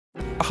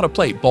about how to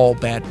play ball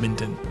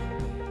badminton.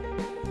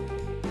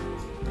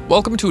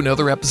 Welcome to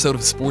another episode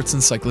of Sports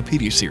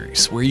Encyclopedia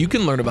series, where you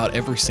can learn about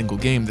every single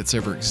game that's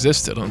ever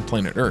existed on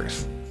planet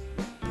Earth.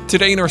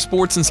 Today in our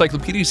Sports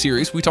Encyclopedia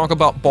series, we talk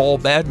about ball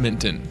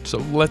badminton, so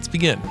let's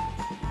begin.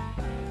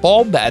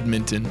 Ball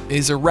badminton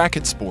is a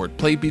racket sport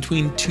played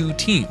between two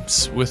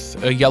teams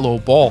with a yellow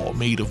ball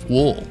made of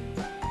wool.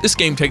 This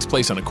game takes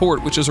place on a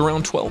court which is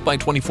around 12 by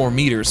 24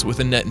 meters with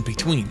a net in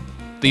between.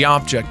 The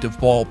object of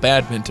ball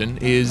badminton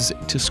is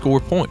to score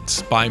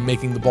points by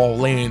making the ball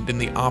land in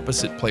the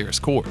opposite player's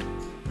court.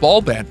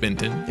 Ball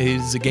badminton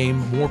is a game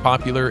more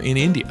popular in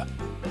India.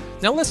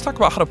 Now let's talk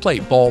about how to play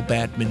ball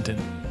badminton.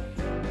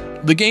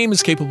 The game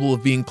is capable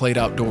of being played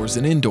outdoors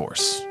and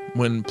indoors.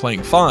 When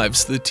playing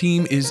fives, the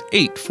team is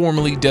 8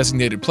 formally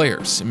designated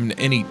players, and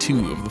any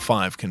 2 of the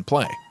 5 can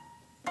play.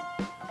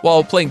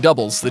 While playing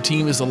doubles, the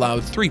team is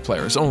allowed 3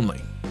 players only.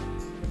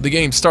 The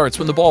game starts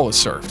when the ball is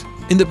served.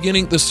 In the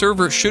beginning, the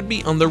server should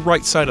be on the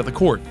right side of the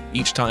court.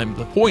 Each time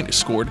the point is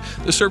scored,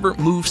 the server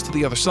moves to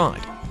the other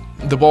side.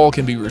 The ball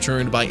can be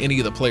returned by any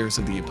of the players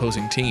of the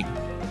opposing team.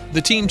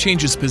 The team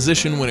changes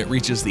position when it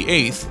reaches the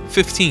 8th,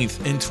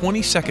 15th, and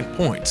 22nd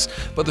points,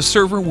 but the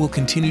server will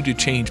continue to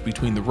change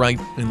between the right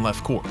and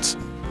left courts.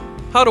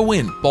 How to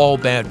win ball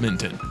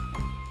badminton.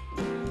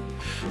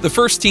 The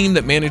first team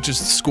that manages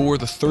to score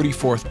the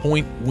 34th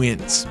point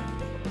wins.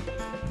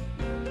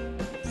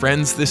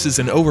 Friends, this is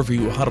an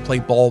overview of how to play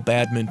ball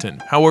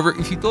badminton. However,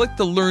 if you'd like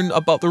to learn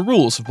about the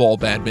rules of ball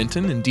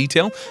badminton in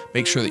detail,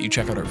 make sure that you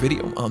check out our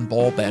video on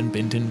ball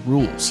badminton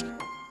rules.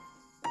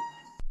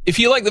 If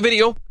you like the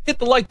video, hit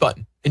the like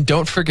button, and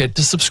don't forget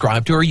to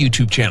subscribe to our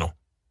YouTube channel.